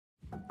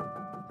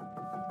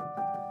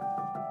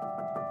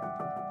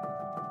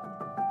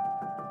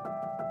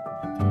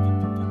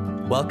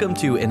Welcome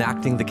to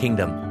Enacting the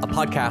Kingdom, a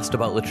podcast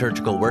about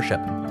liturgical worship.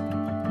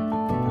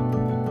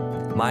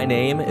 My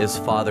name is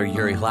Father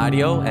Yuri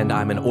Hladio, and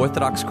I'm an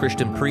Orthodox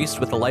Christian priest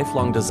with a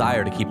lifelong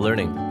desire to keep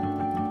learning.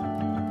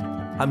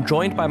 I'm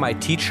joined by my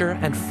teacher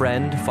and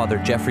friend, Father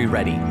Jeffrey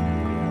Reddy.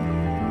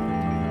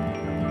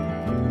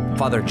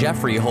 Father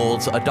Jeffrey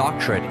holds a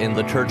doctorate in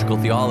liturgical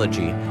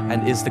theology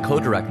and is the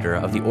co-director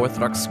of the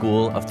Orthodox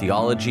School of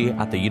Theology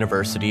at the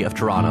University of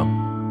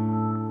Toronto.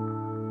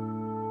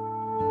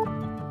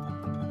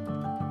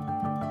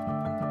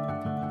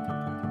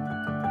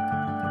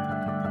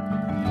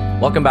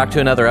 Welcome back to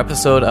another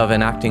episode of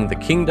Enacting the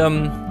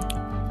Kingdom.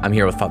 I'm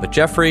here with Father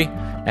Jeffrey,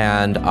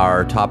 and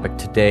our topic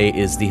today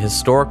is the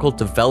historical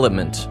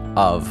development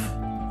of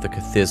the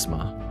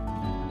Kathisma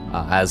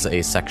as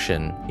a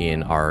section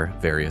in our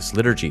various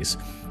liturgies.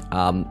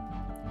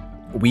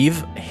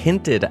 We've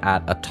hinted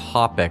at a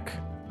topic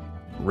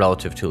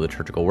relative to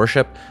liturgical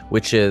worship,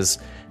 which is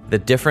the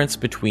difference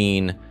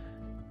between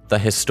the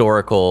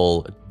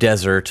historical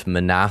desert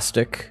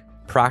monastic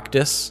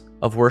practice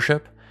of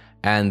worship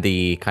and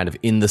the kind of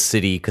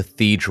in-the-city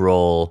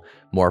cathedral,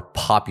 more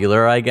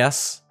popular, I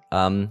guess,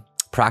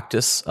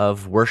 practice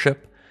of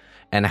worship,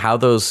 and how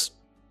those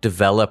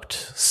developed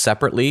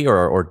separately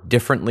or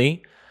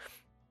differently,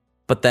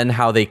 but then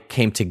how they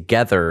came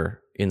together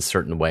in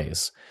certain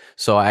ways.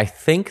 So I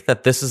think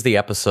that this is the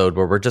episode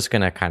where we're just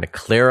going to kind of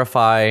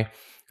clarify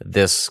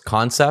this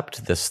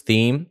concept, this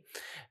theme,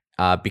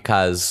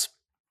 because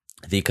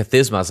the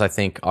Kathismas, I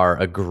think, are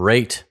a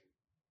great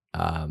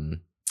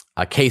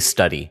a case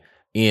study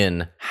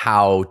in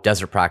how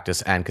desert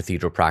practice and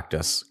cathedral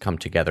practice come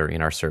together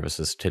in our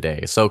services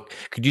today. So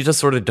could you just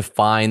sort of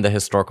define the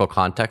historical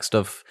context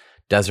of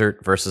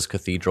desert versus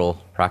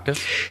cathedral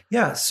practice?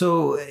 Yeah,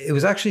 so it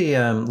was actually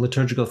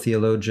liturgical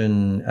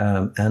theologian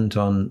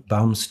Anton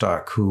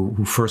Baumstark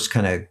who first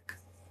kind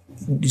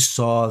of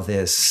saw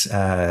this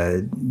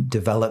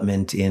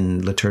development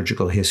in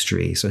liturgical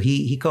history. So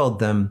he called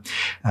them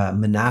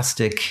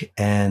monastic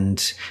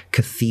and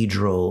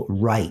cathedral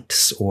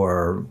rites,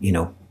 or,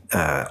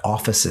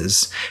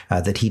 offices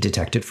that he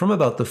detected from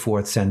about the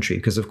 4th century,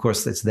 because of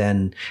course it's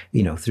then,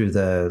 through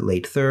the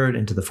late 3rd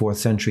into the 4th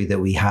century that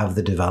we have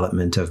the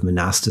development of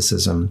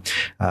monasticism,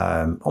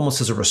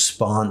 almost as a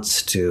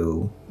response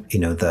to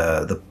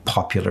the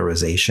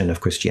popularization of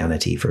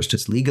Christianity. First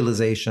its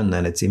legalization,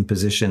 then its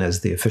imposition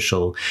as the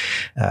official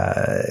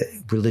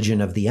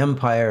religion of the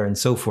empire, and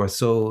so forth.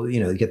 So,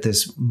 you get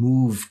this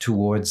move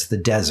towards the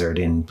desert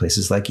in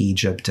places like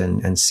Egypt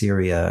and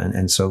Syria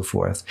and so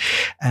forth.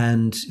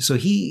 And so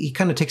he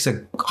kind of takes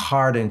a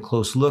hard and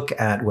close look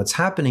at what's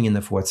happening in the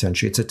 4th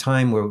century. It's a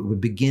time where we're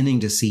beginning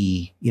to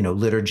see,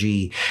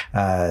 liturgy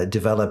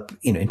develop,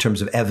 in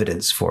terms of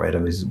evidence for it. I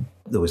mean,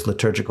 there was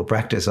liturgical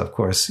practice, of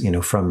course,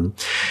 from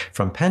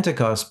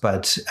Pentecost,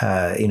 but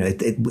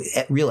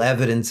real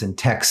evidence and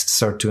texts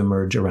start to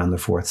emerge around the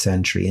 4th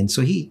century. And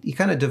so he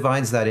kind of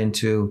divides that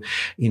into,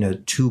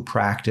 two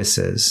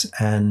practices.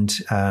 And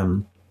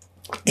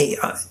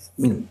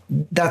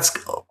that's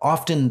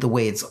often the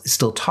way it's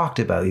still talked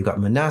about. You've got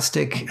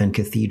monastic and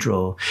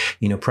cathedral,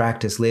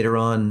 practice. Later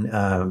on,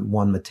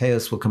 Juan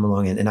Mateus will come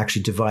along and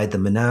actually divide the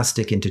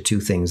monastic into two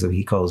things that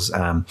he calls,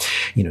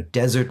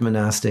 desert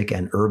monastic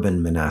and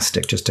urban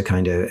monastic, just to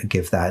kind of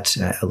give that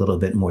a little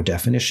bit more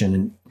definition.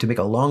 And to make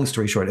a long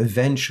story short,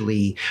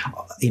 eventually,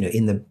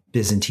 in the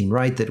Byzantine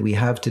Rite that we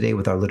have today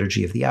with our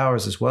Liturgy of the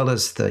Hours, as well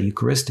as the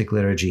Eucharistic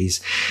liturgies,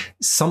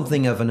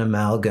 something of an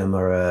amalgam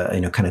or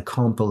a kind of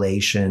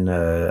compilation,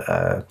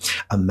 a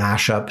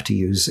mashup, to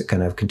use a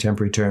kind of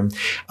contemporary term,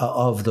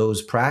 of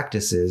those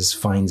practices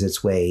finds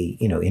its way,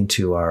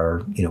 into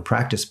our,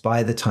 practice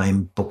by the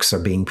time books are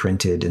being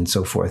printed and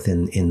so forth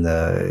in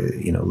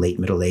the, late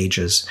Middle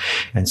Ages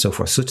and so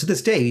forth. So to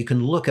this day, you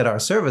can look at our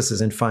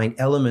services and find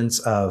elements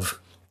of,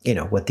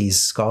 what these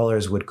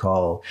scholars would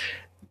call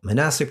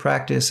monastic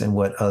practice and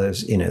what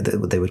others,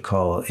 what they would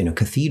call,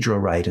 cathedral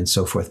rite and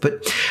so forth.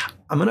 But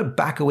I'm going to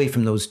back away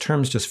from those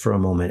terms just for a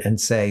moment and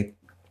say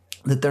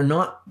that they're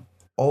not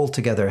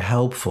altogether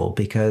helpful,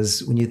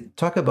 because when you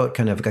talk about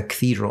kind of a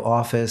cathedral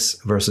office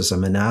versus a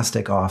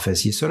monastic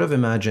office, you sort of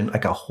imagine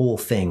like a whole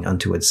thing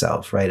unto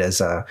itself, right?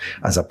 As a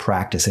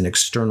practice, an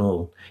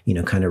external,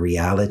 kind of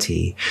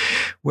reality.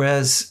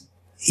 Whereas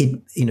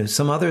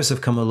some others have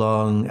come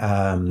along.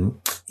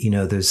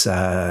 There's,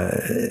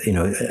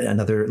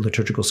 another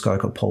liturgical scholar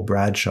called Paul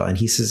Bradshaw, and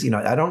he says,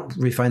 I don't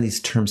really find these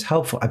terms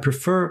helpful. I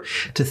prefer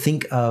to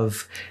think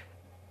of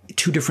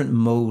two different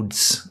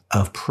modes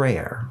of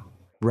prayer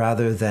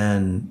rather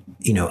than,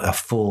 a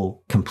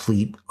full,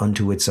 complete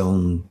unto its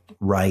own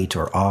rite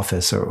or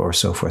office or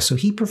so forth. So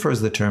he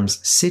prefers the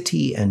terms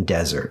city and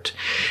desert,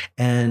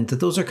 and that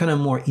those are kind of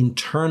more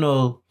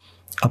internal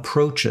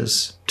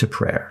approaches to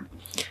prayer.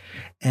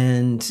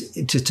 And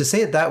to say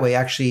it that way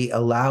actually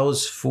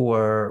allows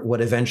for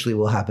what eventually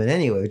will happen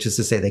anyway, which is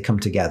to say they come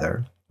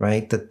together,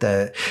 right?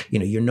 That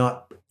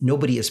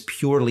nobody is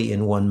purely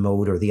in one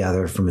mode or the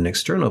other from an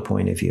external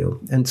point of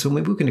view. And so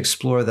maybe we can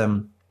explore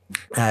them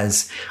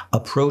as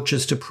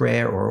approaches to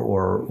prayer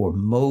or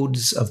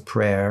modes of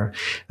prayer,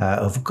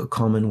 of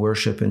common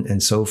worship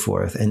and so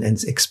forth, and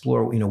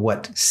explore,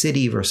 what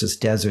city versus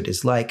desert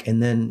is like,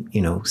 and then,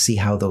 see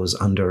how those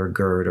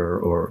undergird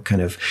or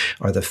kind of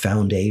are the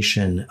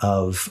foundation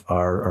of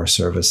our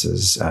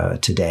services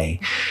today.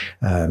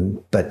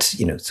 But,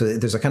 so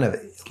there's a kind of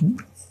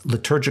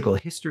liturgical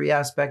history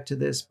aspect to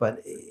this,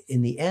 but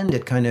in the end,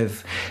 it kind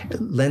of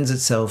lends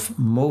itself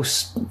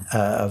most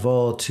of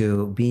all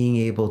to being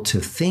able to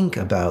think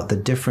about the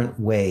different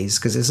ways,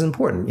 because it's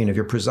important, if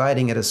you're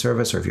presiding at a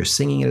service or if you're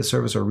singing at a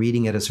service or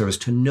reading at a service,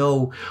 to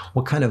know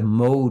what kind of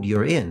mode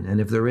you're in.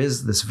 And if there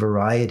is this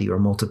variety or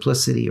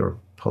multiplicity or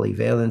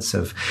polyvalence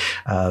of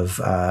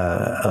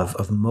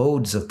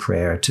modes of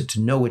prayer, to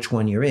know which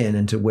one you're in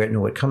and to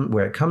know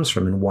where it comes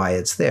from and why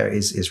it's there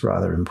is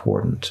rather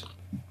important.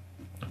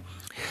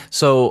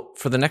 So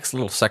for the next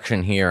little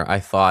section here, I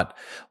thought,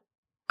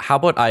 how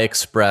about I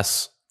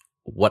express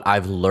what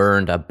I've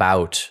learned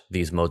about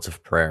these modes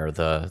of prayer,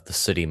 the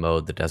city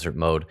mode, the desert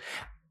mode,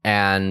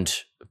 and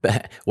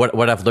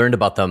what I've learned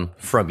about them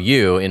from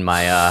you in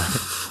my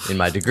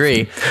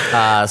degree.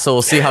 So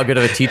we'll see how good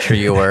of a teacher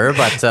you were.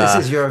 But this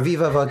is your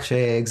viva voce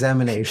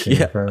examination.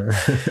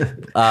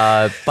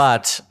 Yeah.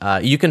 But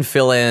you can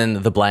fill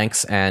in the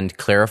blanks and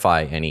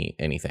clarify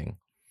anything.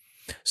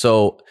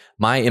 So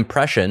my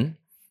impression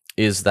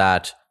is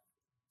that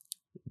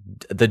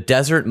the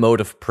desert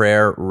mode of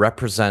prayer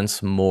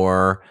represents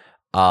more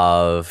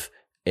of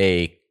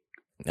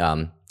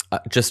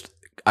just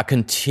a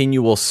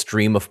continual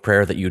stream of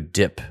prayer that you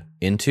dip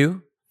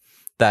into,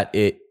 that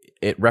it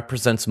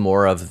represents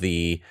more of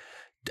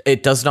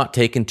it does not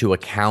take into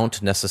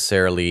account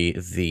necessarily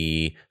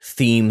the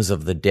themes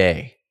of the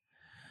day,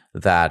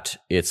 that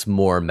it's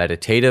more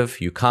meditative.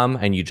 You come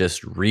and you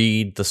just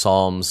read the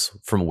Psalms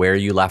from where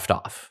you left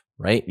off,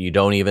 right? You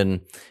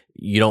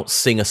don't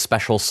sing a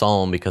special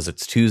psalm because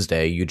it's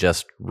Tuesday. You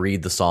just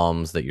read the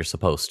Psalms that you're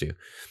supposed to.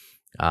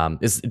 Am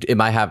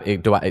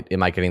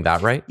I getting that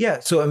right? Yeah.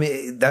 So,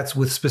 that's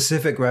with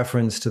specific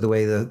reference to the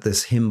way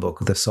this hymn book,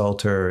 the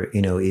Psalter,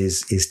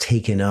 is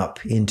taken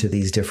up into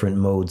these different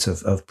modes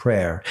of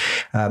prayer.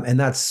 And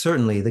that's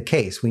certainly the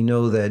case. We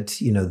know that,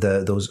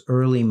 those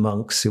early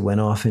monks who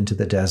went off into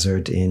the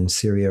desert in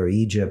Syria or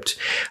Egypt,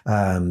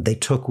 they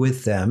took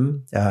with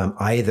them,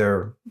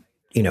 either,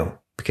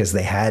 because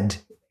they had,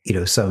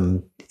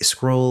 some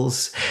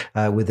scrolls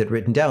with it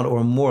written down,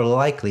 or more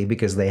likely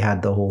because they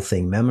had the whole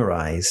thing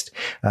memorized.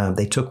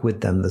 They took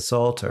with them the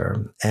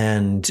Psalter,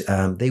 and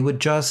they would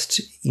just,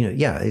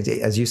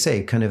 as you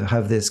say, kind of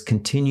have this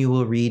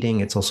continual reading.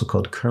 It's also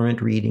called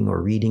current reading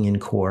or reading in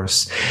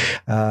course.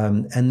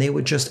 And they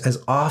would just,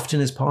 as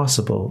often as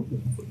possible,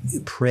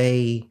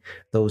 pray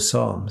those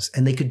Psalms.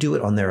 And they could do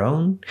it on their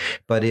own.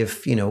 But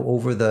if,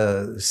 over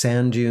the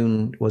sand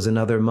dune was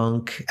another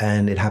monk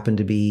and it happened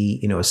to be,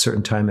 a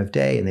certain time of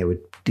day, and they would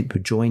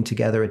join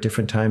together at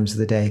different times of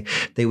the day,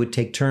 they would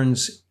take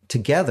turns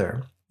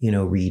together,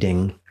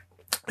 reading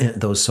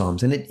those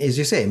Psalms. And as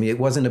you say, it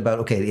wasn't about,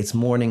 okay, it's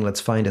morning, let's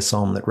find a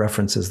Psalm that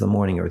references the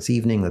morning, or it's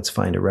evening, let's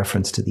find a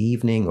reference to the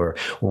evening, or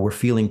we're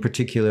feeling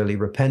particularly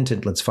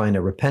repentant, let's find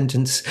a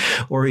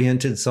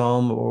repentance-oriented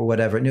Psalm or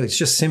whatever. No, it's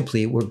just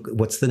simply,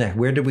 what's the next?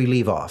 Where did we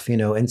leave off?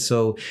 And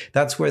so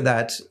that's where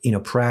that,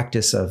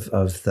 practice of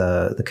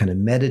the kind of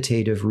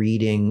meditative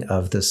reading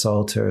of the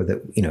Psalter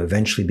that,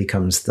 eventually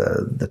becomes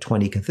the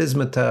 20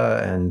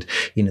 Kathismata and,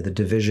 the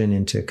division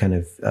into kind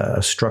of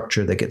a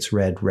structure that gets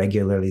read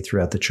regularly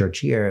throughout the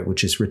church year,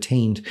 which is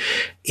retained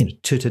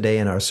to today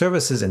in our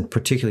services and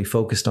particularly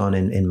focused on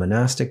in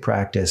monastic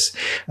practice.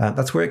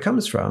 That's where it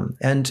comes from.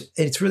 And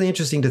it's really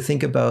interesting to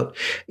think about,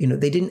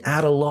 they didn't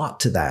add a lot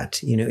to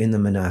that, in the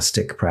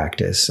monastic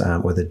practice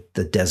or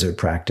the desert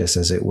practice,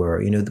 as it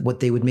were.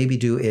 What they would maybe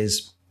do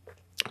is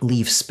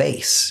leave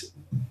space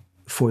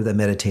for the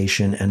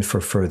meditation and for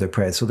further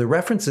prayer. So the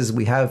references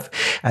we have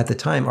at the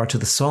time are to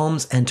the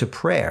Psalms and to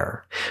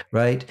prayer,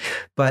 right?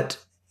 But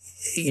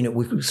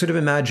we sort of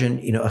imagine,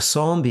 a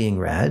psalm being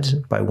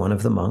read by one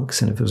of the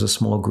monks, and if there was a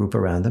small group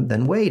around them,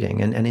 then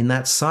waiting. And in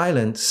that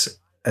silence,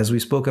 as we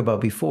spoke about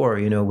before,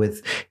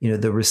 with,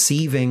 the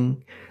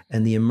receiving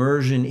and the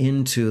immersion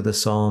into the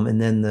psalm,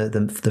 and then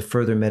the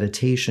further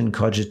meditation,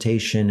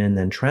 cogitation, and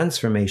then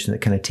transformation that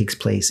kind of takes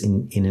place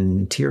in an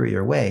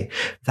interior way.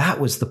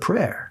 That was the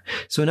prayer.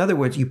 So in other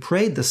words, you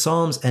prayed the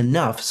Psalms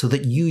enough so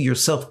that you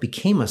yourself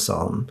became a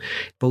psalm,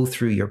 both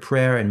through your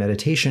prayer and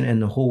meditation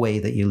and the whole way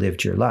that you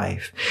lived your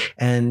life.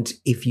 And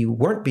if you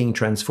weren't being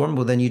transformed,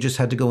 well, then you just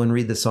had to go and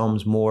read the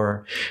Psalms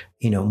more,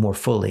 more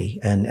fully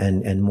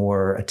and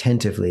more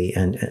attentively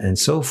and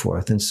so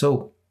forth. And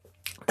so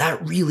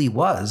that really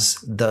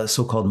was the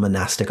so-called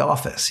monastic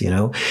office,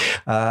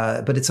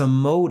 but it's a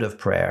mode of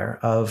prayer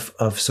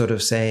of sort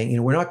of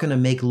saying, we're not going to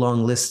make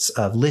long lists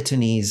of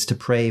litanies to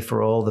pray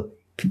for all the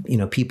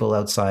people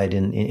outside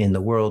in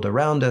the world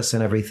around us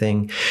and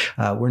everything.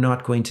 We're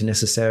not going to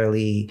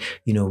necessarily,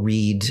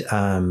 read,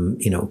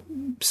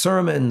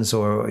 sermons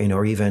or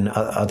or even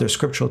other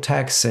scriptural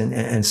texts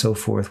and so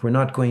forth. We're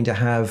not going to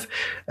have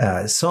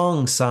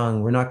songs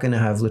sung. We're not going to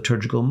have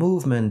liturgical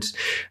movement.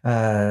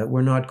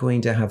 We're not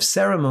going to have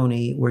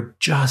ceremony. We're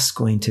just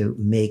going to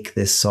make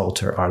this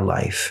Psalter our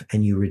life.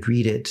 And you would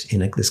read it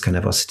in this kind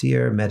of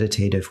austere,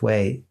 meditative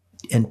way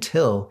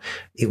until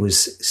it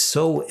was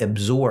so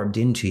absorbed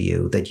into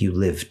you that you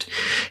lived,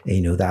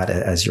 that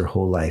as your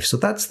whole life. So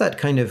that's that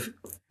kind of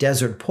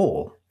desert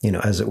pole,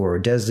 as it were,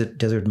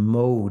 desert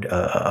mode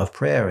of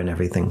prayer and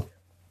everything.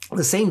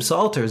 The same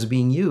Psalter is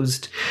being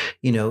used,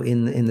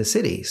 in the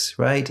cities,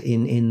 right?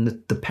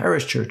 In the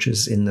parish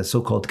churches, in the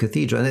so-called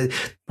cathedral. And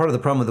part of the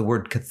problem with the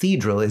word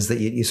cathedral is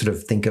that you sort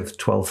of think of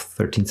 12th,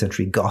 13th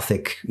century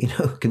Gothic,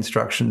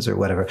 constructions or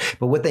whatever.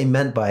 But what they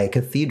meant by a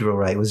cathedral,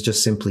 right, was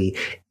just simply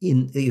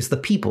it's the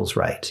people's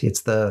right.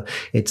 It's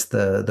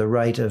the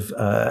right of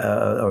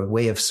or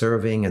way of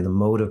serving and the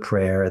mode of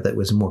prayer that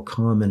was more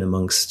common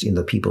amongst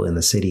the people in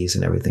the cities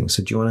and everything.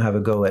 So do you want to have a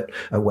go at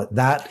what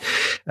that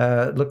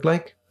looked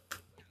like?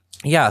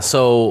 Yeah,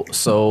 so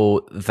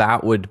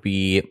that would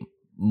be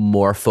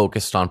more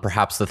focused on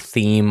perhaps the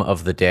theme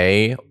of the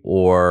day,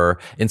 or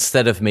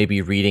instead of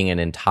maybe reading an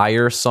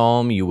entire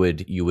psalm, you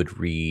would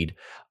read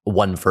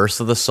one verse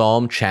of the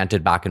psalm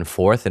chanted back and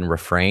forth in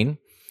refrain.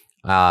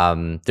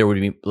 There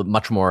would be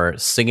much more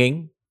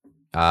singing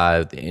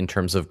in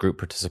terms of group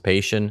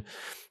participation,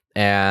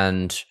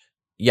 and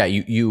yeah,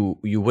 you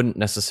wouldn't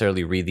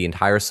necessarily read the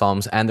entire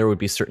psalms, and there would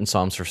be certain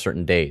psalms for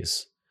certain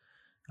days.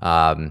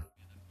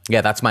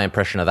 Yeah, that's my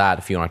impression of that,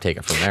 if you want to take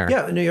it from there.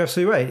 Yeah, no, you're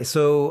absolutely right.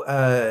 So,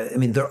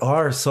 there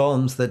are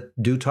psalms that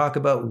do talk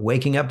about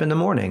waking up in the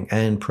morning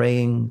and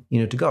praying,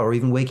 to God, or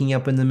even waking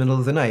up in the middle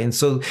of the night. And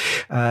so,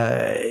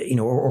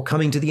 or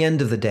coming to the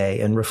end of the day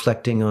and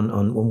reflecting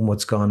on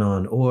what's gone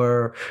on,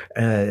 or,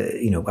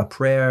 a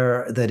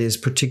prayer that is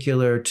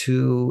particular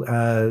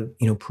to,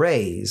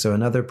 praise, or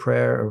another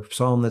prayer or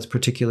psalm that's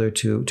particular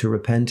to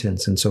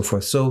repentance and so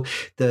forth. So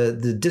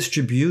the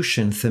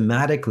distribution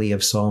thematically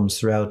of psalms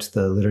throughout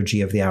the liturgy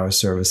of the hour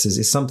services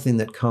is something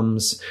that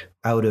comes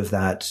out of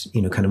that,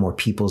 kind of more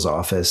people's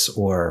office,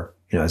 or,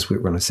 as we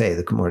were going to say,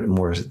 the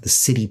more the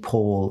city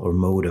pole or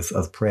mode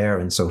of prayer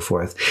and so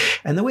forth.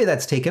 And the way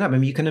that's taken up,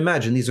 you can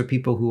imagine these are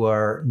people who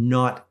are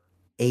not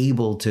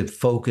able to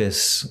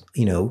focus,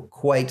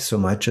 quite so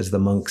much as the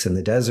monks in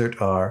the desert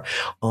are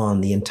on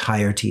the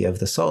entirety of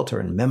the Psalter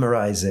and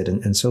memorize it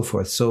and so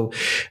forth. So,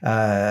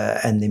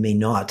 and they may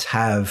not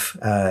have,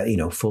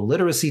 full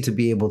literacy to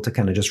be able to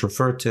kind of just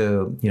refer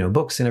to,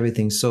 books and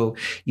everything. So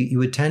you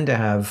would tend to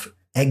have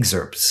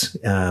excerpts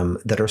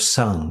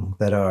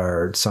that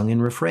are sung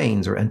in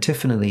refrains or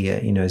antiphonally,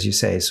 as you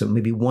say. So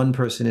maybe one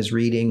person is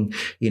reading,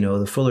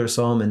 the fuller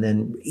psalm, and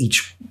then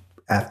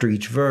after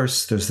each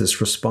verse, there's this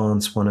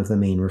response, one of the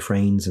main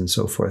refrains and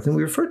so forth. And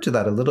we referred to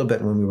that a little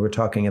bit when we were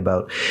talking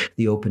about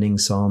the opening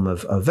psalm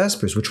of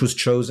Vespers, which was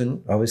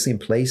chosen, obviously, and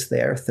placed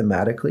there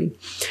thematically.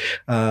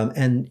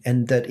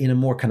 And that in a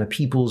more kind of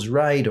people's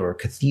right or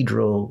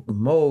cathedral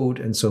mode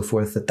and so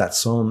forth, that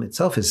psalm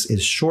itself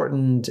is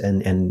shortened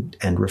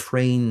and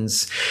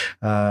refrains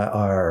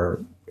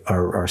are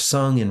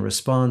sung in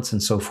response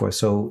and so forth.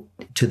 So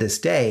to this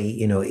day,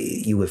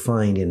 you would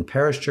find in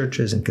parish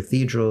churches and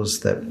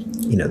cathedrals that,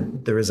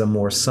 there is a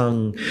more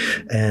sung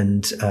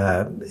and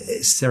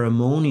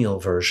ceremonial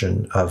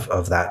version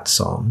of that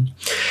psalm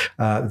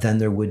than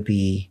there would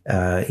be,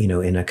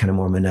 in a kind of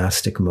more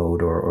monastic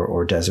mode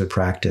or desert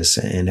practice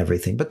and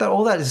everything. But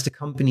all that is to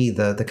accompany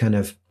the kind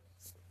of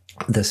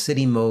the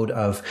city mode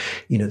of,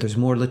 there's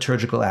more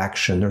liturgical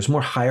action, there's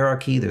more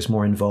hierarchy, there's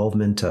more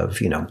involvement of,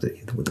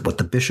 what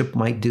the bishop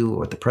might do,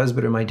 what the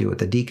presbyter might do, what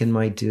the deacon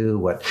might do,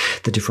 what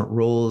the different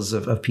roles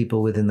of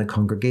people within the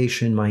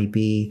congregation might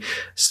be,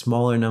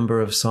 smaller number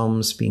of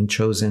psalms being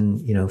chosen,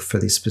 for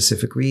these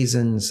specific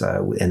reasons,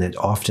 and it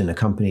often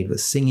accompanied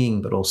with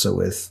singing, but also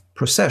with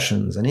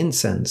processions and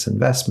incense and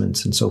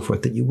vestments and so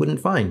forth that you wouldn't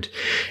find,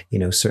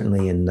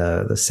 certainly in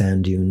the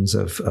sand dunes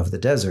of the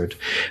desert,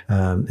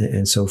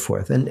 and so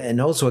forth. And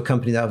also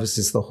accompanied,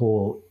 obviously, is the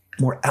whole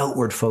more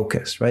outward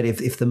focus, right?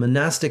 If the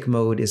monastic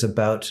mode is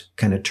about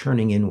kind of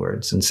turning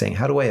inwards and saying,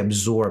 how do I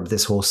absorb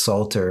this whole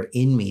Psalter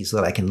in me so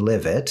that I can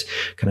live it,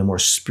 kind of more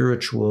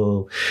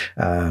spiritual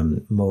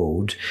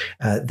mode,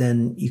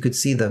 then you could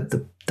see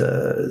the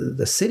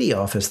city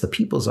office, the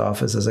people's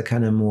office, as a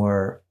kind of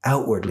more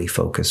outwardly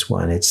focused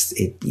one.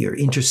 You're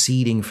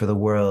interceding for the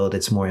world.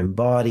 It's more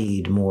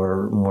embodied,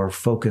 more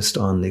focused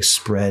on the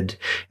spread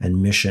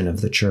and mission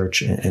of the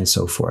church and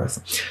so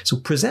forth. So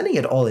presenting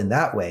it all in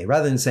that way,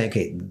 rather than saying,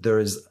 okay, there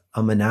is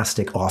a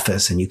monastic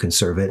office and you can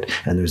serve it,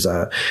 and there's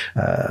a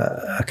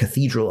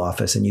cathedral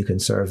office and you can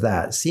serve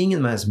that. Seeing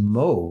them as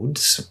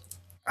modes,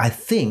 I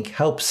think,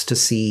 helps to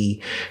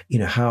see,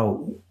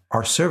 how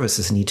our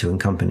services need to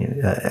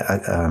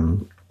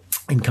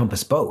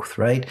encompass both,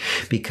 right?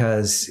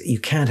 Because you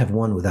can't have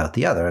one without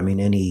the other.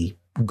 Any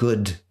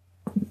good,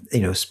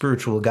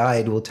 spiritual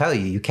guide will tell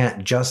you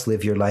can't just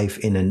live your life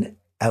in an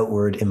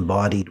outward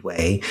embodied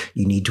way.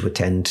 You need to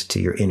attend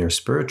to your inner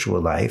spiritual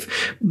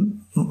life.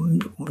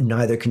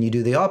 Neither can you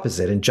do the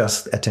opposite and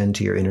just attend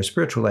to your inner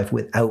spiritual life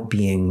without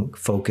being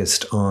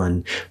focused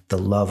on the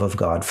love of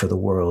God for the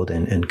world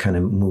and kind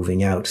of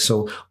moving out.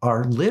 So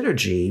our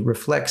liturgy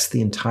reflects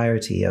the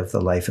entirety of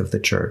the life of the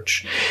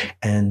church.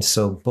 And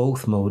so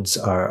both modes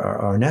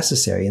are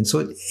necessary. And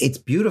so it's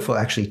beautiful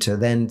actually to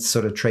then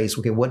sort of trace,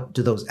 okay, what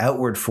do those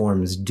outward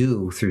forms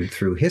do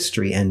through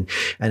history, and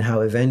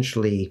how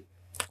eventually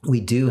we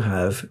do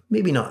have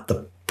maybe not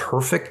the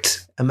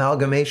perfect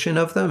amalgamation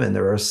of them, and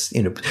there are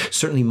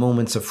certainly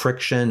moments of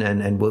friction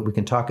and what we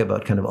can talk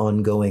about kind of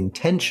ongoing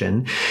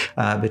tension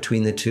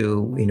between the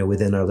two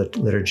within our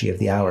liturgy of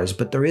the hours,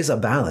 but there is a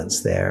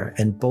balance there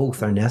and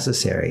both are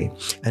necessary.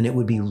 And it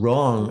would be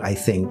wrong, I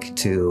think,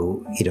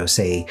 to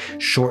say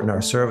shorten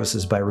our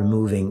services by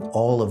removing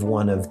all of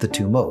one of the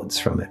two modes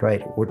from it,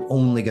 right? We're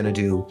only going to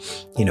do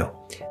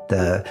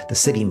the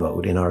city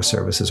mode in our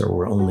services, or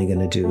we're only going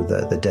to do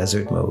the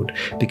desert mode,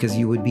 because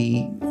you would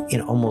be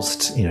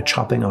almost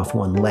chopping off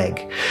one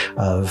leg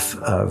of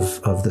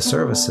the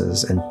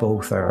services, and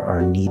both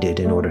are needed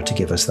in order to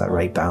give us that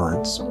right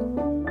balance.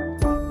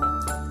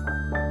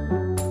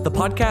 The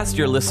podcast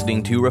you're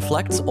listening to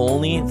reflects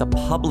only the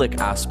public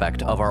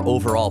aspect of our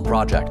overall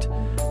project.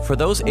 For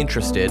those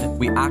interested,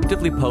 we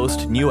actively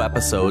post new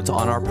episodes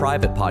on our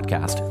private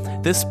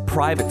podcast. This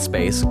private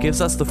space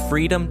gives us the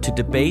freedom to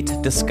debate,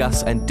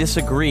 discuss, and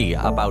disagree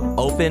about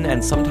open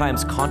and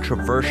sometimes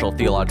controversial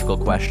theological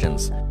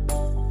questions.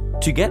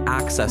 To get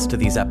access to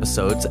these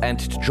episodes and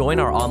to join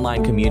our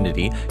online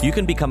community, you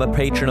can become a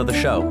patron of the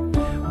show.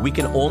 We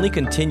can only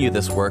continue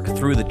this work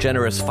through the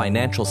generous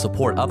financial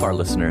support of our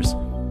listeners.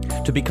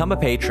 To become a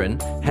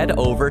patron, head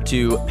over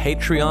to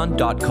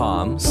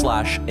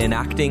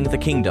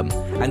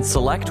patreon.com/enactingthekingdom and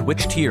select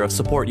which tier of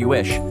support you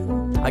wish.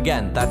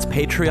 Again, that's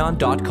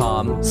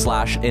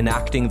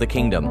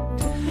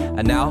patreon.com/enactingthekingdom.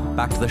 And now,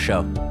 back to the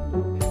show.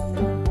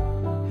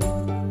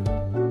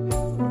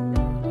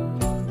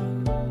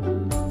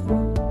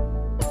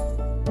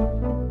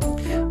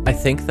 I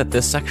think that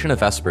this section of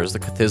Vespers, the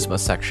Kathisma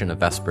section of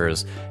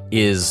Vespers,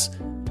 is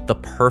the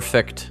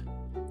perfect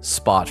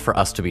spot for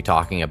us to be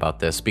talking about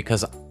this,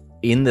 because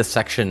in this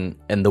section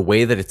and the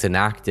way that it's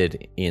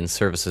enacted in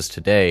services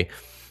today,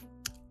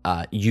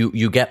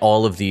 you get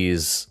all of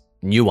these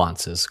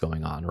nuances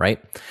going on, right?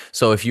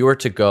 So if you were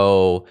to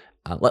go,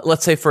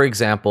 let's say, for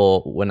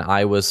example, when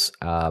I was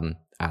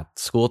at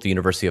school at the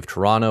University of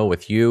Toronto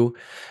with you,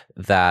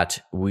 that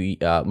we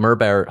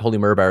Holy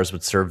Myrrh Bearers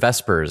would serve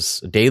Vespers,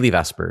 daily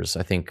Vespers,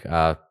 I think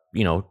 2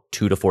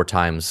 to 4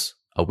 times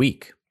a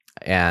week.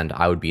 And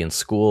I would be in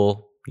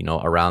school,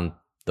 around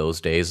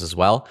those days as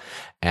well.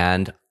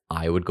 And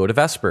I would go to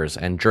Vespers.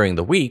 And during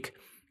the week,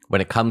 when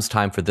it comes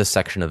time for this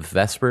section of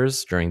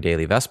Vespers, during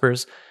daily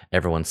Vespers,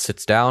 everyone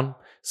sits down,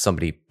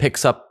 somebody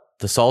picks up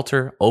the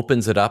Psalter,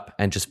 opens it up,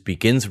 and just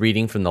begins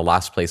reading from the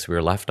last place we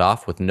were left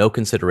off with no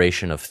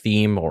consideration of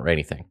theme or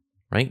anything,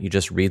 right? You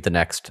just read the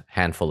next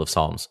handful of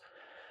Psalms.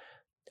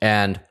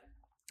 And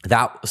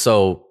that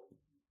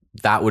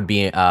would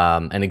be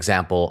an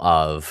example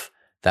of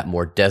that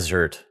more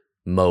desert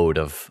mode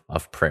of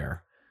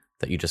prayer,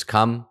 that you just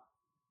come,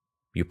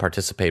 you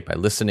participate by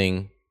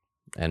listening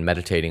and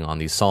meditating on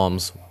these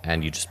Psalms,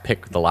 and you just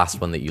pick the last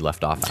one that you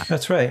left off at.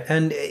 That's right.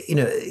 And,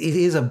 it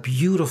is a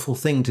beautiful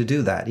thing to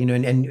do that,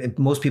 and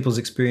most people's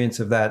experience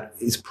of that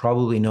is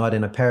probably not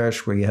in a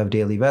parish where you have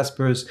daily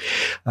Vespers,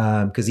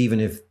 because even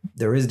if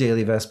there is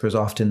daily Vespers,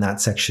 often that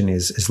section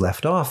is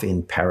left off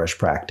in parish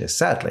practice,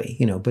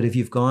 sadly, but if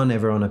you've gone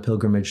ever on a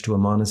pilgrimage to a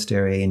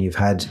monastery and you've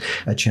had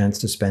a chance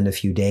to spend a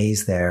few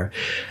days there,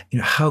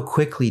 how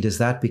quickly does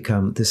that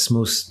become this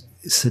most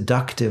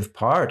seductive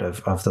part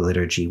of the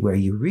liturgy, where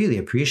you really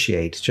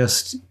appreciate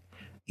just,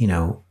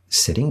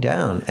 sitting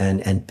down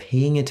and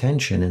paying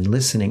attention and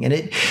listening.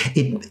 And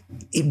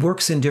it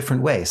works in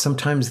different ways.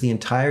 Sometimes the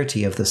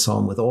entirety of the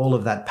psalm with all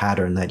of that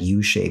pattern, that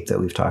U shape that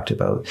we've talked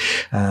about,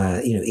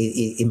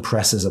 it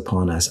impresses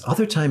upon us.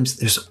 Other times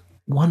there's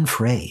one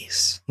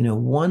phrase,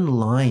 one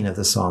line of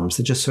the Psalms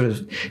that just sort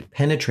of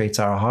penetrates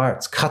our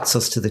hearts, cuts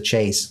us to the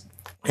chase,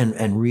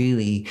 and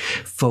really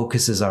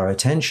focuses our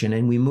attention,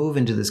 and we move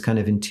into this kind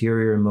of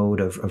interior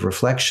mode of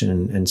reflection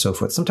and so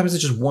forth. Sometimes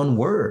it's just one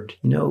word,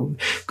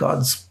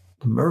 God's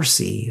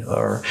mercy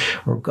or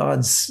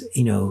God's,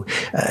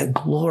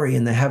 glory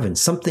in the heavens.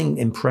 Something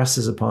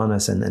impresses upon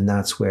us, and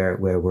that's where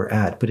we're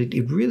at. But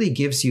it really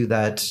gives you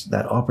that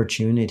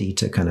opportunity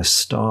to kind of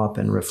stop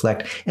and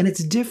reflect. And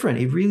it's different.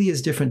 It really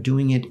is different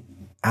doing it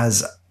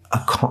as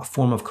a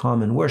form of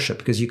common worship,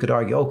 because you could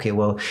argue, okay,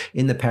 well,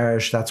 in the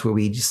parish, that's where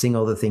we sing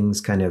all the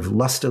things kind of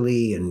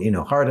lustily and,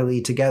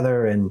 heartily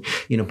together, and,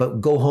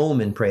 but go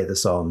home and pray the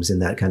Psalms in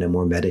that kind of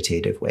more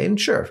meditative way.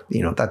 And sure,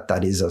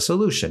 that is a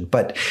solution,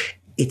 but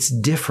it's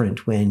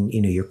different when,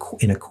 you're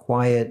in a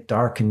quiet,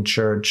 darkened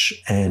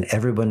church and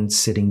everyone's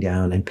sitting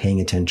down and paying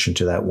attention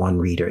to that one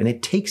reader. And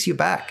it takes you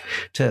back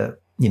to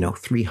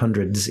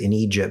 300s in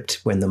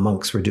Egypt when the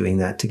monks were doing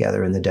that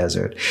together in the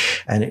desert.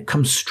 And it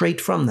comes straight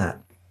from that.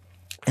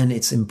 and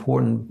it's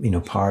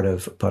important, part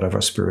of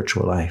our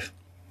spiritual life.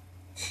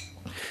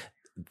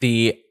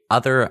 The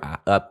other,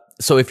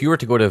 so if you were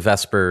to go to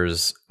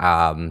Vespers,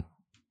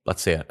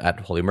 let's say at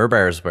Holy Myrrh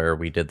Bearers where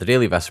we did the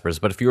daily Vespers,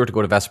 but if you were to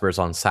go to Vespers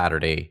on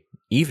Saturday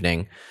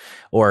evening,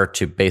 or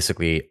to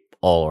basically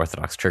all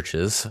Orthodox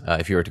churches,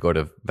 if you were to go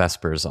to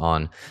Vespers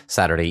on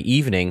Saturday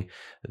evening,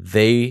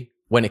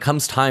 when it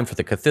comes time for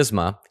the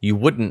Kathisma, you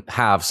wouldn't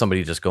have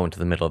somebody just go into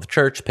the middle of the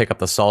church, pick up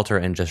the Psalter,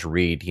 and just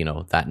read,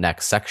 that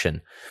next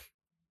section.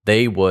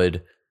 They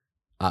would,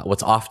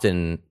 what's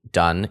often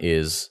done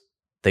is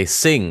they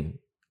sing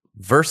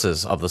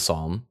verses of the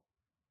Psalms,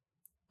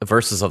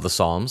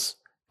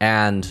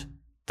 and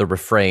the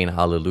refrain,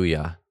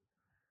 Hallelujah.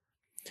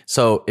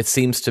 So it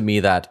seems to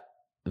me that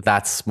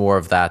that's more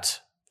of that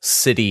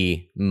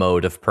city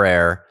mode of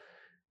prayer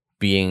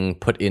being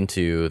put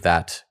into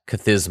that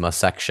Kathisma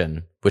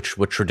section, which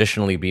would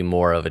traditionally be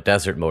more of a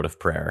desert mode of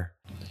prayer.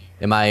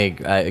 Am I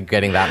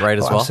getting that right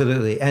as well?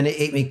 Absolutely. And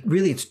it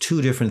really, it's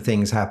two different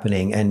things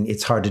happening, and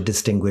it's hard to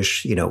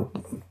distinguish,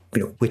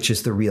 which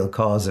is the real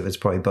cause of it. It's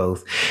probably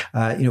both.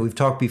 We've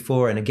talked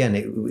before, and again,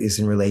 it is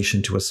in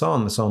relation to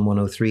Psalm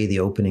 103, the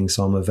opening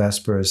Psalm of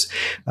Vespers,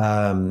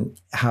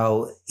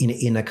 how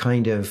in a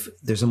kind of,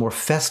 there's a more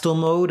festal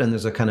mode and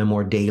there's a kind of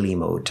more daily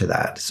mode to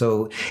that.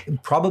 So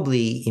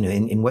probably,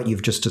 in what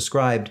you've just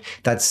described,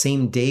 that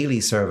same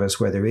daily service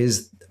where there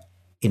is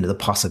the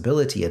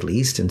possibility, at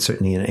least, and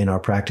certainly in our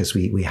practice,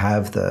 we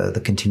have the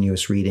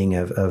continuous reading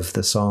of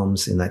the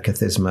Psalms in that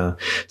Kathisma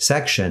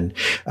section.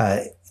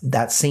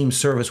 That same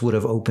service would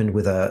have opened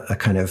with a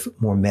kind of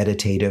more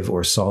meditative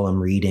or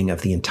solemn reading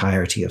of the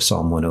entirety of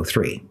Psalm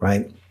 103,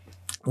 right?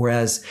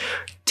 Whereas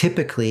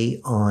typically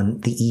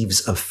on the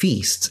eves of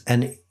feasts,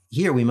 and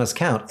here we must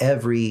count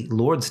every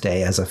Lord's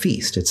Day as a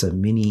feast. It's a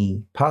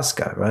mini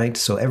Pascha, right?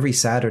 So every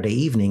Saturday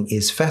evening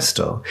is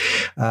festal.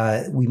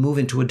 We move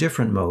into a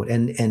different mode.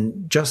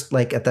 And just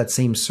like at that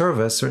same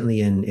service,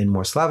 certainly in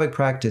more Slavic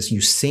practice,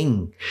 you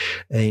sing,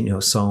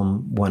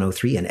 Psalm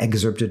 103, an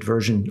excerpted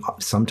version,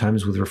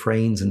 sometimes with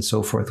refrains and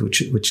so forth,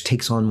 which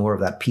takes on more of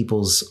that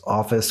people's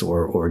office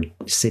or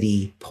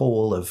city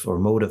pole or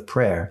mode of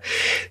prayer.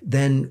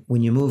 Then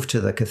when you move to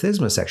the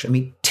Kathisma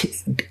section,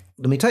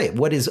 let me tell you,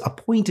 what is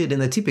appointed in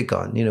the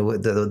Typikon,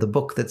 the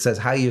book that says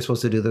how you're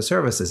supposed to do the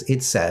services,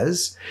 it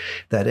says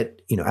that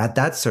at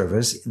that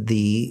service,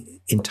 the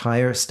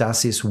entire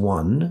Stasis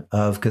 1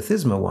 of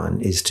Kathisma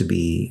 1 is to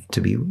be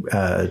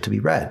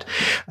read.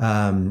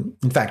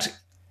 In fact,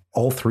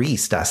 all three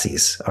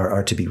Stasis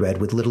are to be read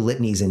with little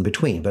litanies in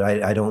between, but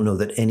I don't know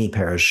that any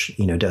parish,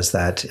 does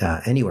that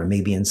anywhere,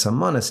 maybe in some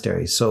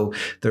monasteries. So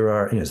there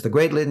are, it's the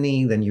Great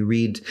Litany, then you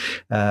read,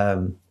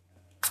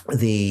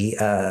 the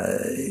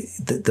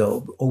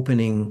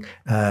opening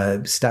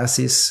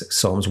Stasis,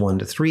 Psalms 1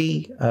 to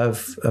 3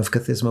 of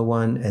Kathisma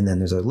 1, and then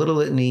there's a little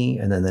litany,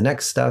 and then the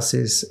next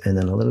Stasis, and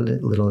then a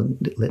little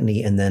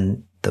litany, and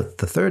then the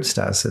third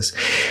Stasis.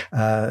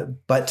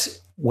 But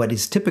what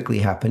is typically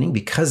happening,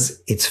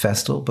 because it's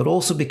festal, but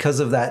also because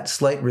of that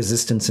slight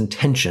resistance and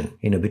tension,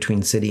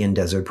 between city and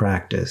desert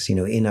practice,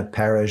 in a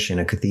parish, in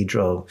a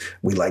cathedral,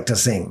 we like to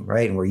sing,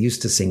 right? And we're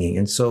used to singing.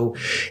 And so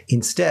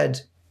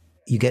instead,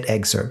 you get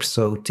excerpts.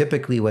 So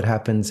typically what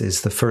happens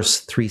is the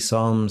first three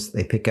Psalms,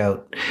 they pick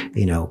out,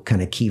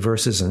 kind of key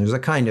verses. And there's a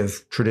kind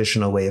of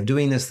traditional way of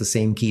doing this. The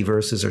same key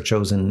verses are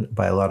chosen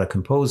by a lot of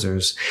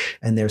composers,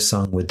 and they're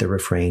sung with the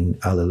refrain,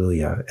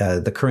 Alleluia.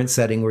 The current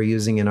setting we're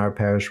using in our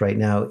parish right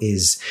now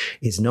is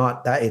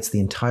not that. It's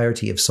the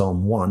entirety of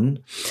Psalm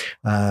 1,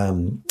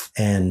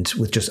 and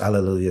with just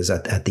Alleluias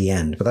at the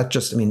end. But that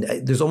just,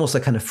 there's almost a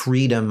kind of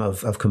freedom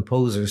of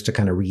composers to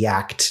kind of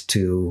react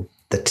to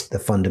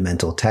the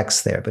fundamental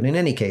text there. But in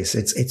any case,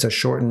 it's a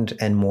shortened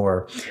and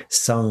more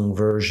sung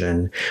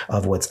version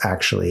of what's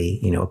actually,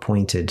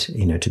 appointed,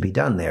 to be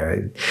done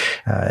there.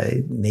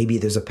 Maybe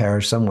there's a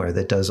parish somewhere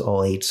that does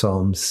all 8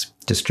 Psalms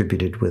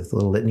distributed with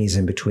little litanies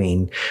in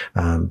between,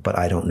 but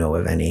I don't know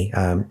of any.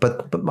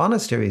 But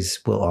monasteries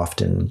will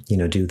often,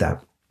 do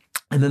that.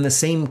 And then the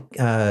same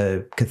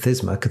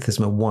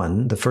Kathisma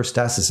 1, the first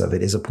Stasis of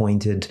it is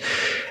appointed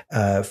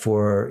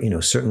for,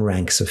 certain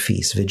ranks of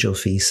feasts, vigil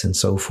feasts and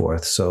so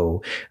forth.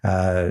 So,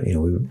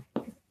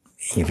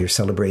 if you're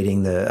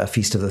celebrating a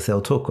feast of the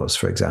Theotokos,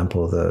 for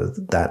example,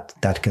 that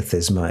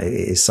Kathisma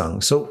is sung.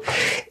 So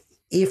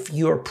if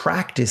your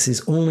practice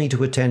is only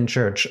to attend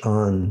church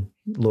on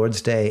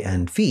Lord's Day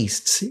and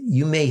feasts,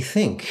 you may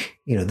think,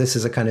 this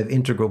is a kind of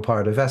integral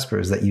part of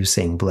Vespers that you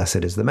sing,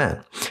 Blessed is the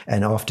Man.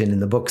 And often in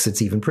the books,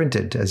 it's even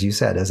printed, as you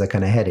said, as a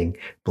kind of heading,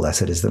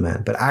 Blessed is the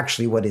Man. But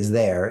actually what is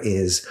there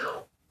is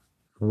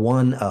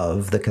one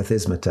of the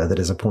Kathismata that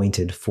is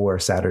appointed for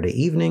Saturday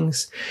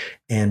evenings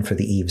and for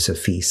the eves of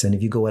feasts. And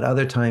if you go at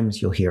other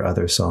times, you'll hear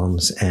other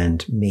psalms,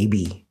 and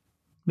maybe,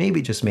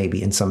 just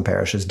maybe, in some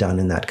parishes done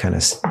in that kind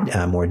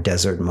of more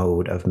desert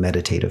mode of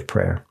meditative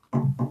prayer.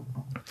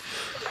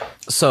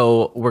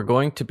 So we're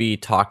going to be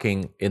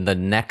talking in the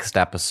next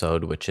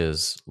episode, which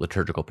is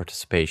liturgical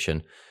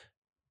participation.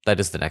 That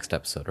is the next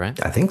episode, right?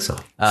 I think so.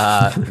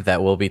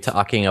 That we'll be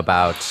talking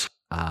about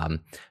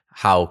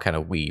how kind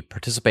of we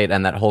participate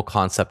and that whole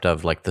concept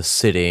of like the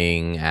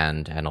sitting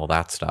and all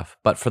that stuff.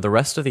 But for the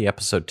rest of the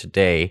episode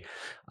today,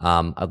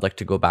 I'd like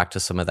to go back to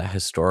some of the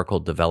historical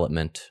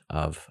development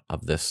of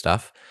this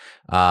stuff.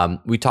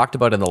 We talked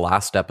about in the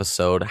last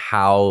episode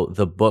how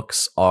the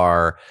books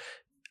are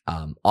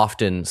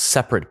often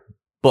separate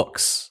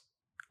books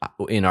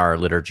in our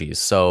liturgies.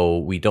 So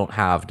we don't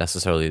have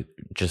necessarily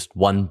just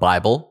one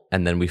Bible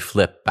and then we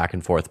flip back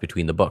and forth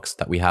between the books,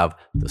 that we have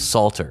the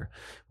Psalter,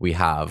 we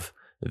have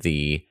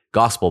the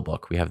Gospel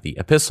book, we have the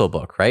Epistle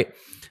book, right?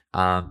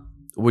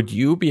 Would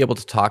you be able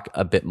to talk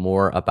a bit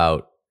more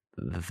about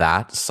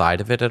that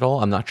side of it at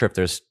all? I'm not sure if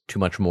there's too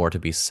much more to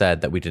be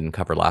said that we didn't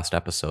cover last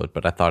episode,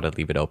 but I thought I'd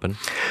leave it open.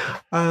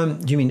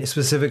 Do you mean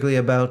specifically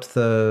about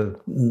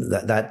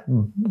that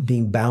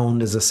being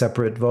bound as a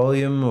separate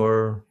volume,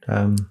 or?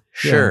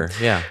 Sure.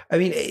 Yeah. I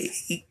mean,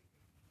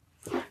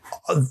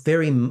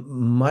 very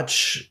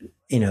much.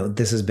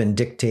 This has been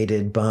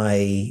dictated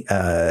by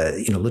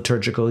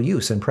liturgical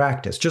use and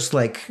practice, just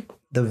like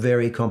the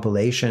very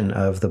compilation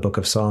of the Book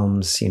of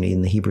Psalms,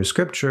 in the Hebrew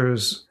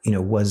Scriptures,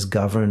 was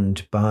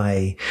governed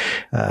by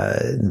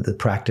the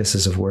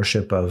practices of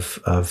worship of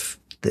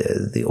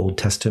the Old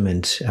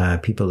Testament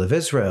people of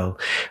Israel.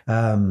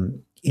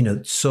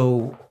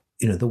 So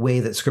the way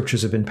that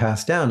Scriptures have been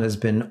passed down has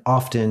been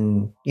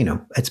often,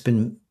 it's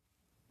been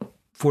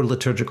for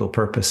liturgical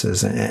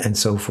purposes and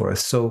so forth.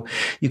 So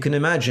you can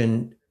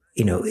imagine,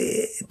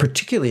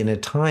 particularly in a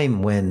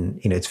time when,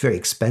 it's very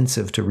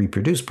expensive to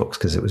reproduce books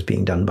because it was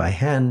being done by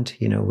hand,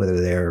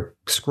 whether they're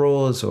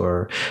scrolls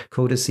or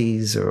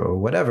codices or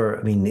whatever.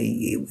 I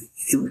mean,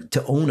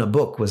 to own a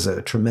book was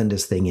a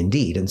tremendous thing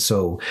indeed. And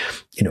so,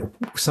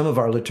 some of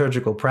our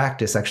liturgical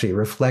practice actually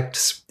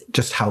reflects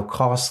just how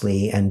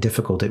costly and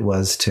difficult it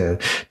was to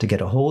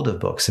get a hold of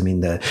books. I mean,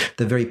 the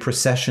very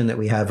procession that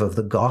we have of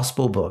the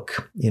gospel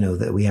book,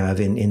 that we have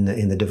in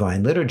the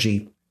Divine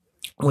Liturgy,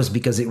 was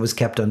because it was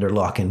kept under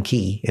lock and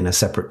key in a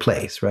separate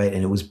place, right?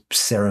 And it was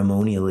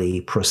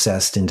ceremonially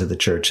processed into the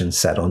church and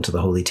set onto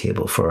the holy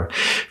table for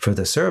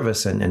the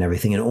service and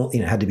everything. And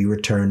it had to be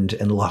returned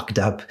and locked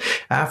up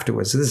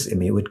afterwards. So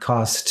it would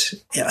cost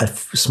a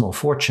small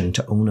fortune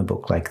to own a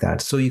book like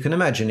that. So you can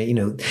imagine,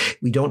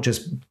 we don't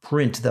just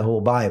print the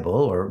whole Bible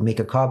or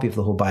make a copy of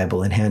the whole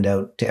Bible and hand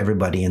out to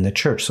everybody in the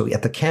church. So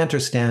at the cantor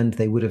stand,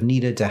 they would have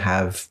needed to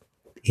have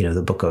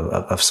the book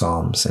of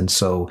Psalms. And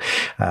so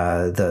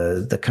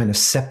the kind of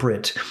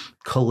separate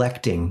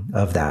collecting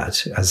of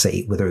that,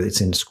 whether it's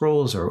in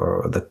scrolls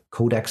or the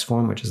codex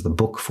form, which is the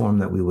book form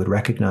that we would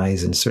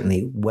recognize, and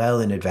certainly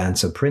well in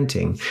advance of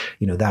printing,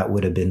 that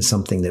would have been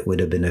something that would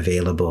have been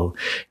available,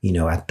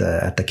 at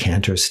the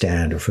cantor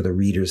stand, or for the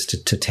readers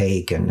to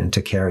take and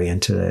to carry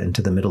into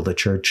the middle of the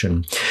church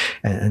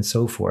and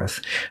so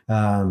forth.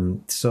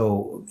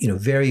 So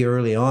very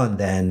early on,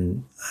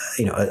 then,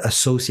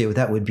 associated with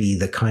that would be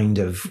the kind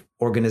of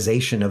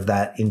organization of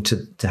that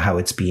into how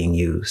it's being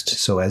used.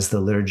 So as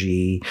the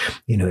liturgy,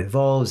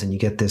 evolves and you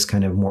get this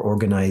kind of more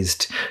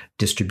organized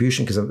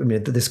distribution, because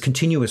this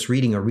continuous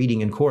reading or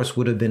reading in course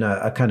would have been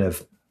a kind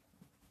of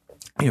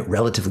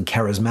relatively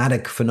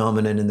charismatic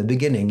phenomenon in the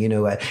beginning,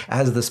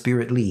 as the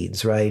Spirit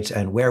leads, right?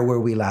 And where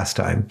were we last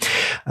time?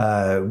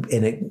 And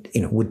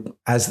it, would,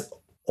 as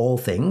all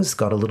things,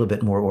 got a little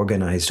bit more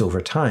organized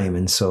over time.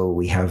 And so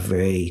we have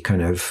very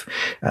kind of,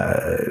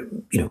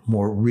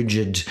 more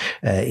rigid,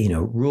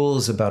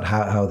 rules about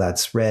how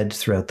that's read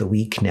throughout the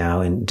week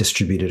now and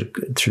distributed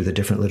through the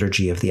different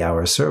liturgy of the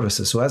hour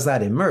services. So as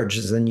that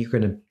emerges, then you're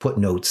going to put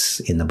notes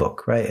in the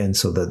book, right? And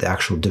so the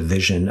actual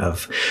division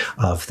of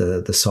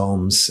the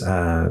Psalms,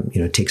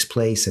 takes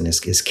place and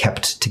is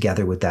kept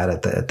together with that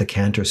at the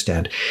cantor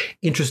stand.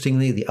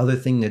 Interestingly, the other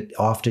thing that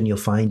often you'll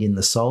find in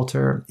the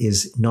Psalter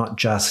is not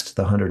just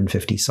the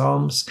 150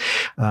 Psalms,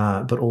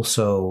 but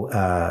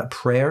also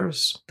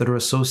prayers that are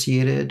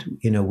associated,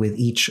 with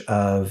each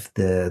of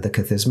the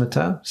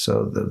kathismata.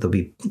 So there'll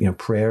be,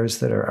 prayers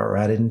that are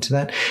added into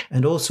that,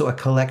 and also a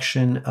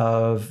collection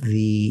of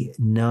the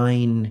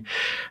 9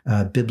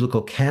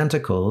 biblical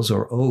canticles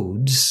or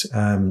odes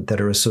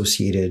that are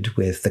associated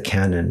with the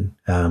canon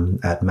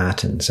at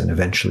Matins. And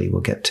eventually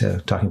we'll get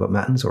to talking about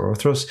Matins or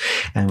Orthros,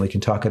 and we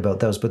can talk about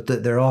those. But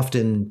they're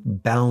often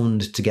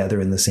bound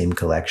together in the same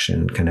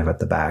collection, kind of at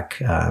the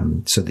back,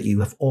 so that you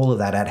have all of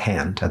that at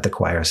hand at the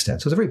choir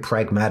stand. So it's a very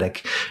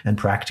pragmatic and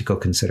practical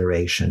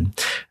consideration,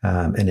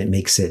 and it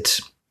makes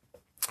it,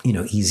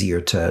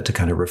 easier to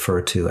kind of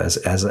refer to as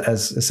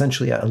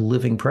essentially a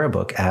living prayer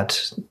book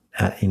at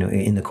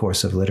in the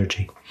course of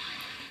liturgy.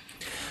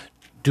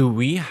 Do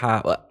we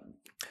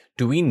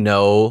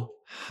know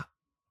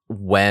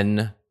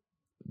when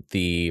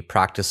the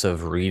practice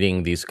of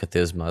reading these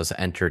kathismas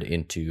entered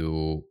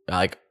into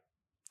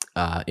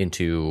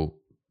into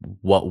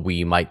what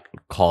we might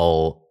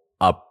call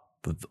a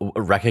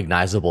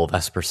recognizable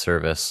Vesper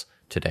service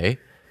today?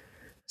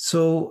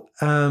 So,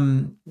 I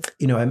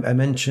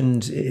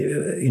mentioned,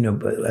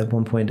 at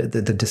one point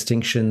the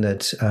distinction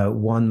that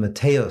Juan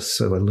Mateos,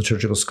 so a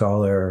liturgical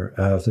scholar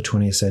of the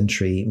 20th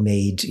century,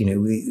 made.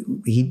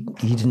 He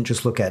didn't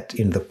just look at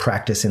the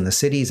practice in the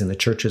cities and the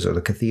churches or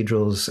the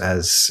cathedrals,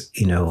 as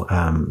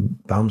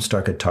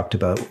Baumstark had talked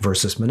about,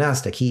 versus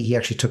monastic. He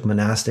actually took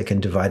monastic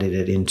and divided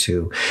it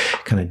into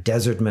kind of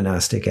desert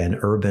monastic and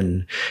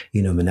urban,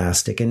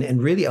 monastic,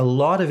 and really a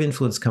lot of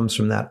influence comes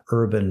from that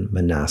urban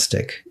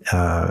monastic,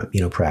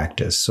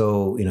 practice.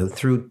 So,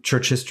 through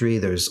church history,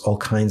 there's all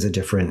kinds of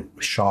different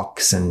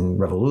shocks and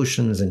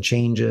revolutions and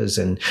changes.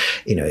 And,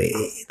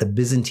 the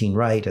Byzantine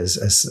Rite,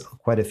 as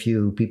quite a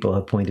few people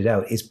have pointed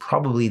out, is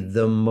probably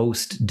the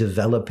most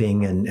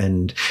developing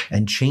and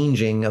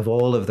changing of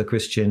all of the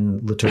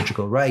Christian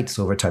liturgical rites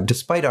over time,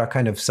 despite our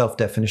kind of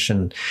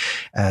self-definition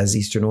as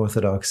Eastern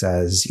Orthodox,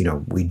 as,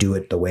 we do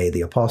it the way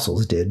the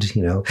apostles did,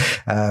 the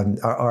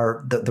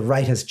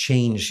rite has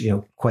changed,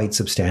 quite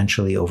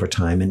substantially over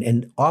time.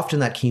 And often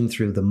that came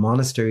through the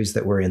monasteries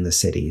that were in the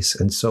cities.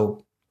 And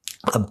so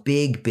a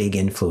big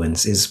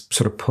influence is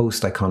sort of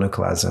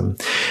post-iconoclasm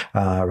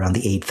around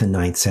the 8th and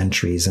 9th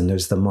centuries. And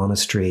there's the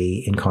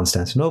monastery in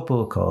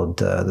Constantinople called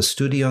the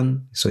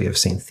Studion. So you have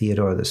St.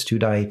 Theodore the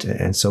Studite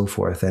and so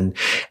forth. And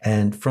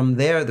from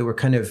there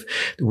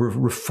were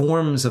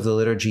reforms of the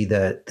liturgy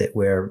that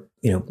were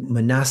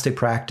monastic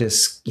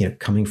practice,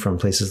 coming from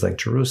places like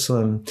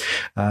Jerusalem,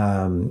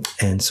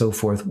 and so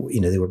forth.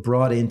 They were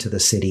brought into the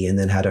city and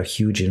then had a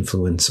huge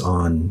influence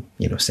on,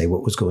 say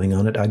what was going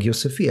on at Hagia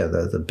Sophia,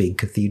 the big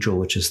cathedral,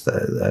 which is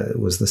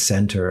was the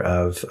center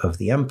of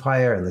the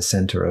empire and the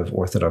center of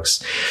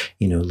Orthodox,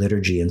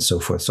 liturgy and so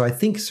forth. So I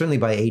think certainly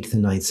by 8th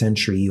and 9th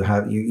century,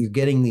 you're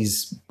getting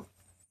these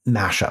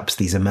mashups,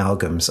 these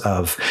amalgams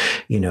of,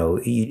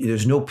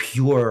 there's no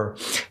pure,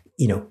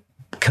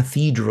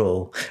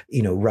 cathedral,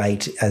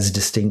 rite as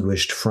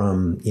distinguished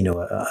from,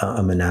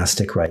 a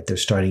monastic rite. They're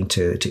starting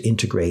to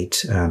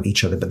integrate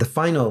each other. But the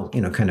final,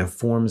 kind of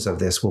forms of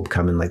this will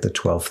come in like the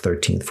 12th,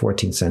 13th,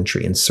 14th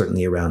century, and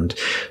certainly around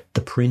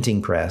the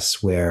printing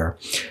press, where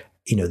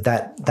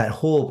that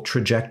whole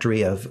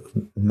trajectory of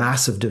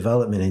massive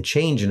development and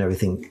change and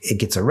everything, it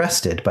gets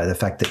arrested by the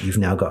fact that you've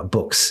now got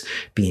books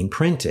being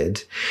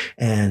printed.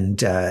 And,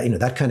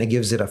 that kind of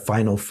gives it a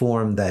final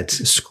form that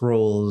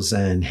scrolls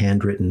and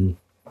handwritten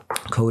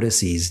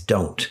codices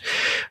don't.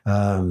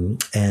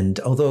 And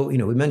although,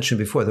 we mentioned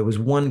before, there was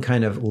one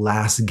kind of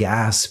last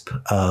gasp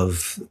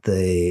of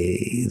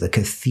the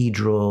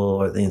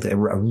cathedral, or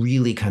a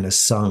really kind of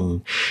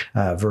sung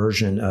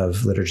version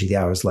of Liturgy of the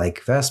Hours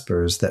like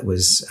Vespers that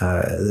was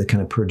that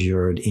kind of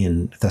perdured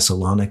in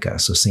Thessalonica.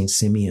 So St.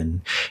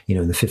 Simeon,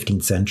 in the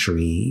 15th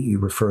century,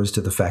 refers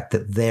to the fact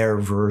that their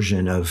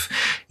version of,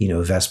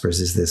 Vespers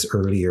is this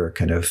earlier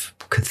kind of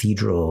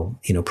cathedral,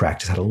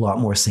 practice, had a lot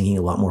more singing,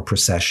 a lot more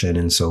procession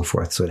and so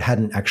forth. So it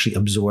hadn't actually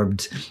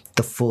absorbed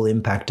the full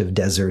impact of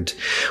desert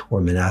or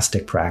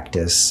monastic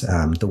practice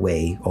the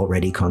way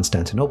already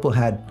Constantinople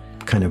had,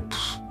 kind of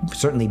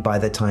certainly by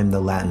the time the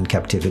Latin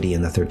captivity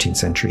in the 13th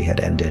century had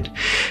ended.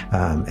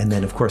 And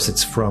then, of course,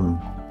 it's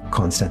from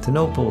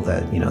Constantinople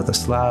that, the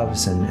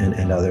Slavs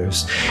and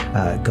others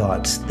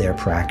got their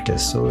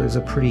practice. So there's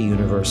a pretty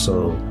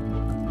universal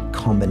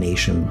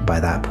combination by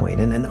that point.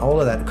 And all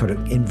of that kind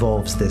of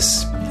involves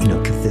this,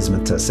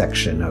 kathismata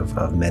section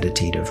of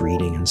meditative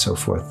reading and so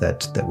forth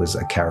that was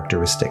a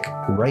characteristic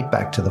right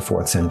back to the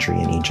 4th century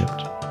in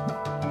Egypt.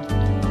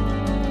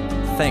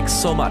 Thanks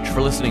so much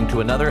for listening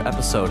to another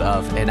episode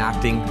of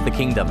Enacting the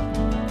Kingdom.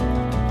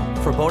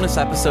 For bonus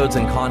episodes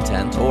and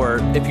content, or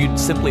if you'd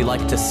simply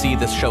like to see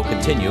this show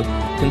continue,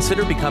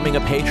 consider becoming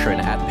a patron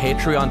at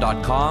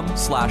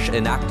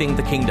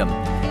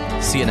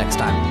patreon.com/enactingthekingdom. See you next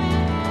time.